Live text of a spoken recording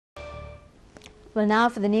Well, now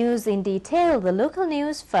for the news in detail, the local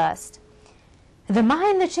news first. The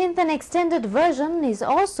Mahinda Chintan extended version is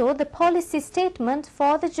also the policy statement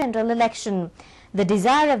for the general election. The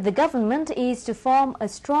desire of the government is to form a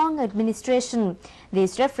strong administration.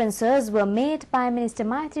 These references were made by Minister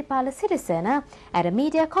Maithripala Sirisena at a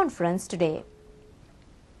media conference today.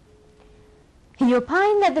 He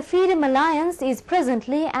opined that the Freedom Alliance is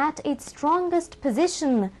presently at its strongest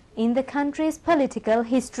position in the country's political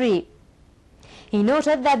history. He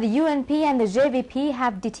noted that the UNP and the JVP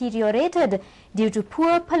have deteriorated due to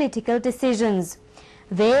poor political decisions.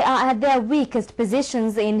 They are at their weakest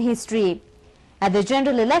positions in history. At the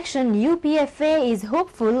general election, UPFA is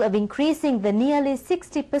hopeful of increasing the nearly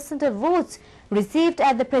 60% of votes received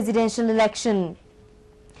at the presidential election.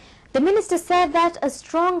 The minister said that a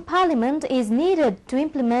strong parliament is needed to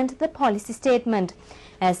implement the policy statement.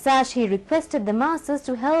 As such, he requested the masses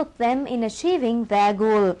to help them in achieving their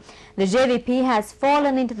goal. The JVP has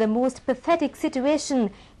fallen into the most pathetic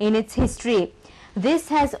situation in its history. This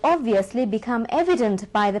has obviously become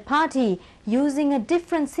evident by the party using a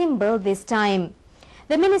different symbol this time.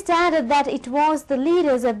 The minister added that it was the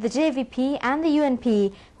leaders of the JVP and the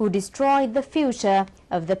UNP who destroyed the future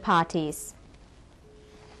of the parties.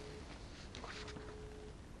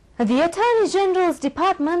 The Attorney General's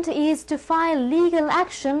Department is to file legal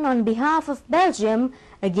action on behalf of Belgium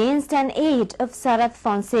against an aide of Sarath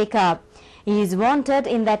Fonseca. He is wanted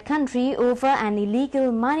in that country over an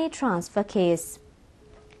illegal money transfer case.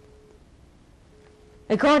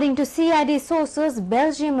 According to CID sources,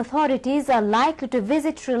 Belgian authorities are likely to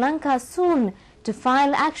visit Sri Lanka soon to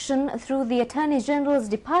file action through the Attorney General's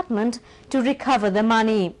Department to recover the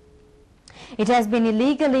money. It has been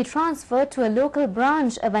illegally transferred to a local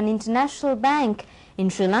branch of an international bank in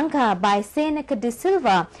Sri Lanka by Seneka De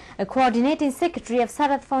Silva, a coordinating secretary of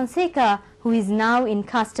Sarath Fonseca, who is now in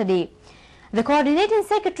custody. The coordinating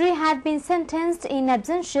secretary had been sentenced in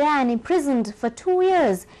absentia and imprisoned for 2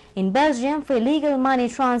 years in Belgium for illegal money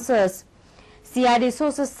transfers. CID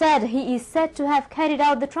sources said he is said to have carried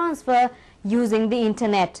out the transfer using the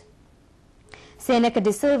internet. Seneka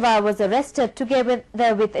De Silva was arrested together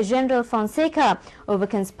with General Fonseca over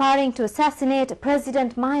conspiring to assassinate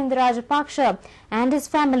President Mahinda Rajapaksa and his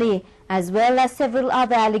family, as well as several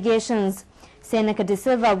other allegations. Seneka De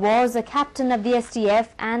Silva was a captain of the SDF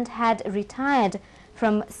and had retired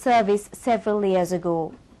from service several years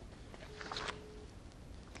ago.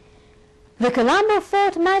 The Colombo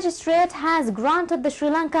Fort Magistrate has granted the Sri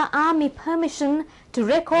Lanka Army permission to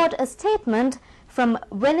record a statement from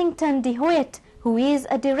Wellington De Hoyt, who is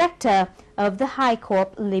a director of the High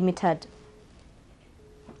Corp Limited.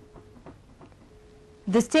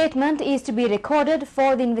 The statement is to be recorded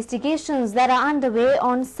for the investigations that are underway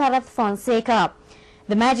on Sarath Fonseca.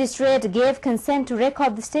 The magistrate gave consent to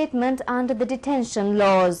record the statement under the detention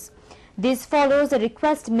laws. This follows a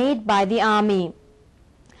request made by the Army.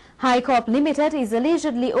 High Corp Limited is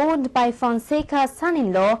allegedly owned by Fonseca's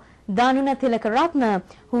son-in-law, Danuna Tilakaratne,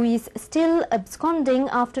 who is still absconding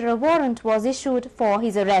after a warrant was issued for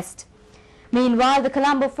his arrest. Meanwhile, the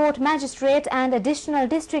Colombo Fort Magistrate and Additional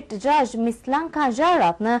District Judge Ms. Lanka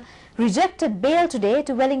Jayaratne rejected bail today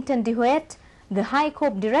to Wellington De Hoyt, the High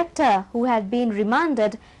Corp director who had been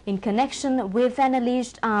remanded in connection with an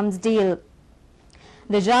alleged arms deal.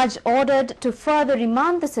 The judge ordered to further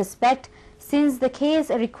remand the suspect since the case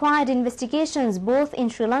required investigations both in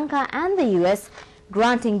Sri Lanka and the US.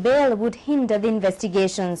 Granting bail would hinder the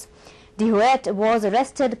investigations. De Hoyt was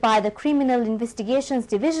arrested by the Criminal Investigations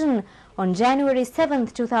Division on January 7,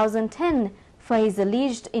 2010 for his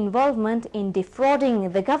alleged involvement in defrauding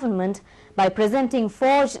the government by presenting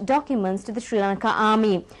forged documents to the Sri Lanka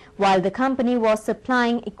Army while the company was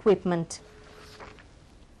supplying equipment.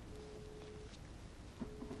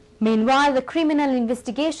 Meanwhile, the Criminal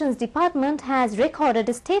Investigations Department has recorded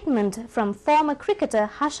a statement from former cricketer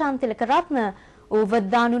Hashan Tilakaratne over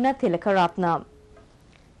Danuna Tilakaratne.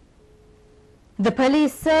 The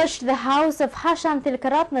police searched the house of Hashan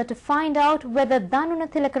Tilakaratne to find out whether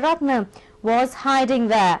Danuna Tilakaratne was hiding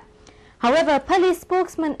there. However, police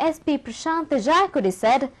spokesman SP Prashant Jayakudi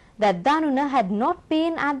said that Danuna had not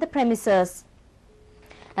been at the premises.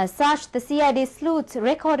 As such, the CID sleuths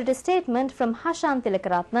recorded a statement from Hashan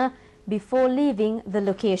Tilakaratne before leaving the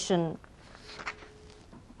location.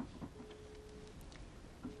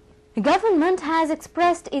 The government has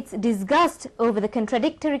expressed its disgust over the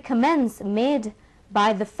contradictory comments made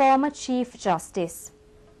by the former Chief Justice.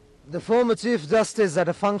 The former Chief Justice at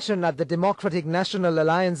a function at the Democratic National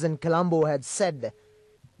Alliance in Colombo had said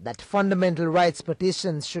that fundamental rights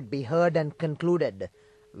petitions should be heard and concluded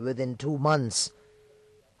within 2 months.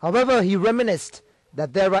 However, he reminisced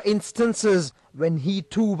that there are instances when he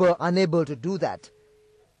too were unable to do that.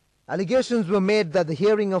 Allegations were made that the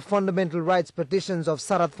hearing of fundamental rights petitions of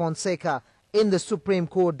Sarath Fonseca in the Supreme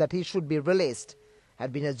Court that he should be released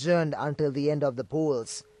had been adjourned until the end of the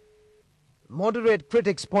polls. Moderate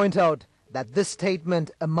critics point out that this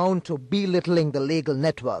statement amounts to belittling the legal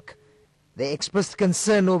network. They expressed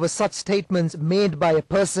concern over such statements made by a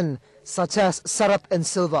person such as Sarath and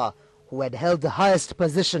Silva, who had held the highest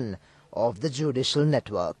position of the judicial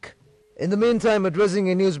network. In the meantime, addressing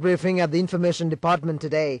a news briefing at the Information Department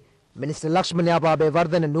today, Minister Lakshmanya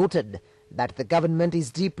Abeyewardena noted that the government is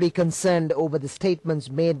deeply concerned over the statements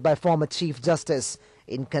made by former Chief Justice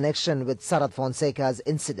in connection with Sarath Fonseca's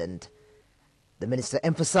incident. The minister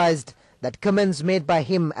emphasized that comments made by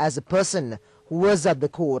him as a person who was at the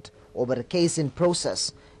court over a case in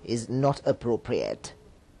process is not appropriate.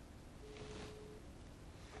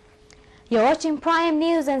 You're watching Prime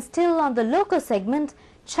News, and still on the local segment,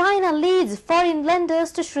 China leads foreign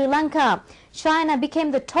lenders to Sri Lanka. China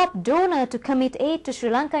became the top donor to commit aid to Sri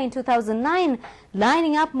Lanka in 2009,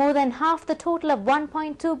 lining up more than half the total of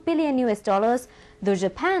 $1.2 billion, though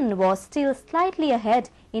Japan was still slightly ahead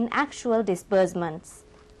in actual disbursements.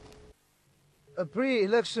 A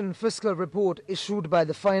pre-election fiscal report issued by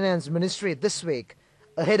the Finance Ministry this week,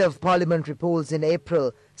 ahead of parliamentary polls in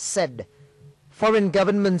April, said foreign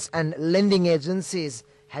governments and lending agencies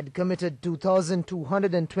had committed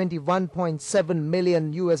 $2,221.7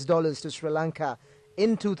 million to Sri Lanka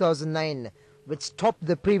in 2009, which topped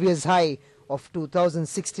the previous high of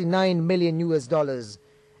 $2,069 million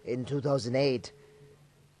in 2008.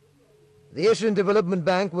 The Asian Development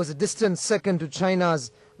Bank was a distant second to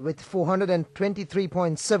China's with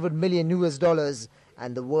 $423.7 million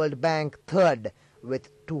and the World Bank third with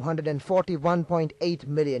 $241.8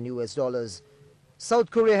 million.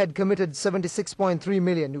 South Korea had committed $76.3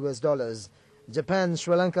 million. Japan,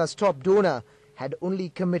 Sri Lanka's top donor, had only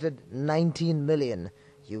committed $19 million.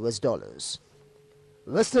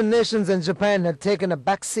 Western nations and Japan had taken a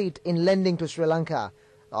backseat in lending to Sri Lanka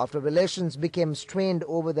after relations became strained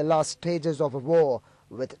over the last stages of a war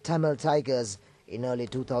with Tamil Tigers in early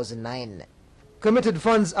 2009. Committed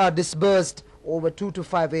funds are disbursed over 2 to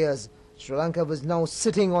 5 years. Sri Lanka was now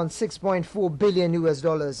sitting on $6.4 billion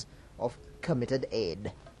of committed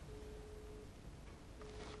aid.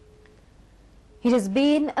 It has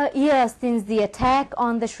been a year since the attack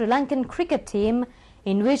on the Sri Lankan cricket team,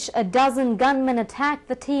 in which a dozen gunmen attacked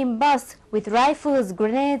the team bus with rifles,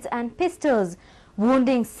 grenades and pistols,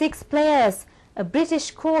 wounding 6 players, a British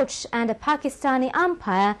coach and a Pakistani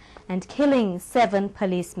umpire, and killing 7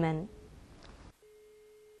 policemen.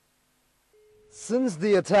 Since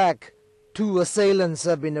the attack, 2 assailants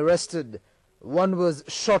have been arrested. One was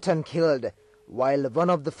shot and killed, while one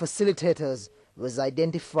of the facilitators was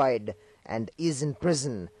identified and is in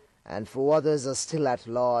prison, and 4 others are still at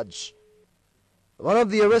large. One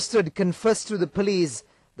of the arrested confessed to the police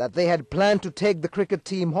that they had planned to take the cricket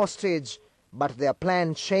team hostage, but their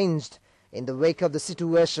plan changed in the wake of the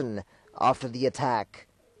situation after the attack.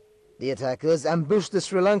 The attackers ambushed the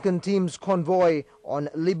Sri Lankan team's convoy on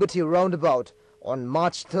Liberty Roundabout on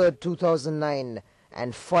March 3, 2009,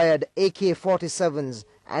 and fired AK-47s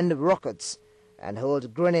and rockets and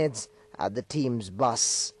hurled grenades at the team's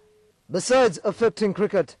bus. Besides affecting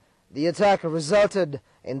cricket, the attack resulted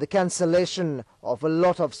in the cancellation of a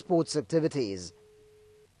lot of sports activities.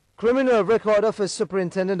 Criminal Record Office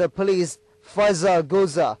Superintendent of Police Faisal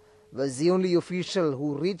Goza was the only official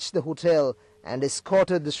who reached the hotel and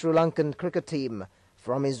escorted the Sri Lankan cricket team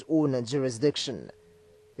from his own jurisdiction.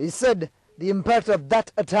 He said the impact of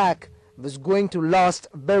that attack was going to last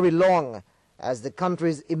very long, as the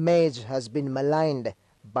country's image has been maligned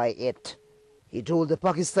by it. He told the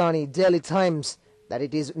Pakistani Daily Times that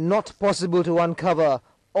it is not possible to uncover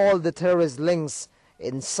all the terrorist links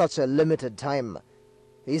in such a limited time.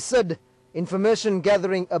 He said information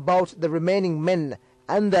gathering about the remaining men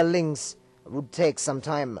and their links would take some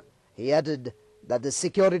time. He added that the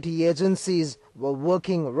security agencies were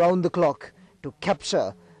working round the clock to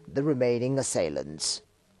capture the remaining assailants.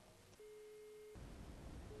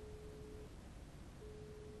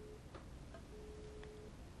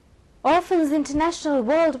 Orphans International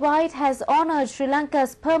Worldwide has honoured Sri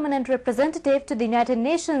Lanka's permanent representative to the United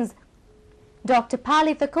Nations, Dr.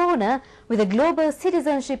 Pali Thakona, with a Global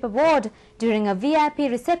Citizenship Award during a VIP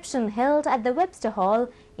reception held at the Webster Hall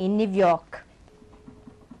in New York.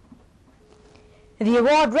 The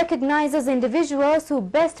award recognizes individuals who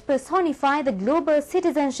best personify the global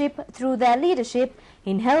citizenship through their leadership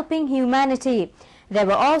in helping humanity. There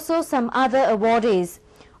were also some other awardees.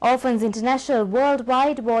 Orphans International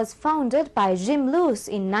Worldwide was founded by Jim Luce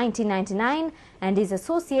in 1999 and is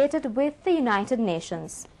associated with the United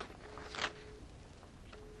Nations.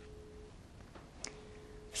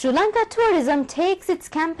 Sri Lanka Tourism takes its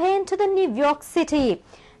campaign to the New York City.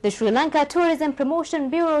 The Sri Lanka Tourism Promotion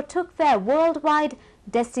Bureau took their worldwide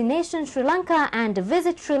Destination Sri Lanka and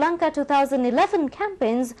Visit Sri Lanka 2011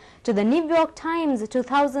 campaigns to the New York Times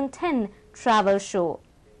 2010 travel show.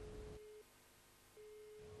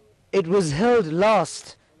 It was held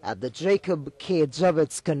last at the Jacob K.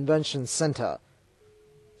 Javits Convention Center.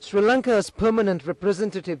 Sri Lanka's permanent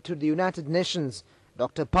representative to the United Nations,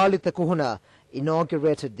 Dr. Palitha Kuhuna,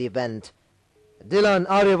 inaugurated the event. Dilan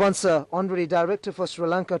Aryavansa, Honorary Director for Sri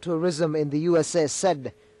Lanka Tourism in the USA,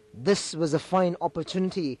 said this was a fine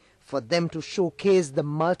opportunity for them to showcase the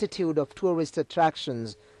multitude of tourist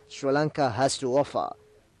attractions Sri Lanka has to offer.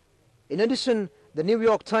 In addition, the New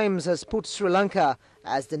York Times has put Sri Lanka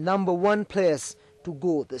as the #1 place to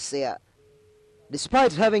go this year.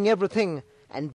 Despite having everything,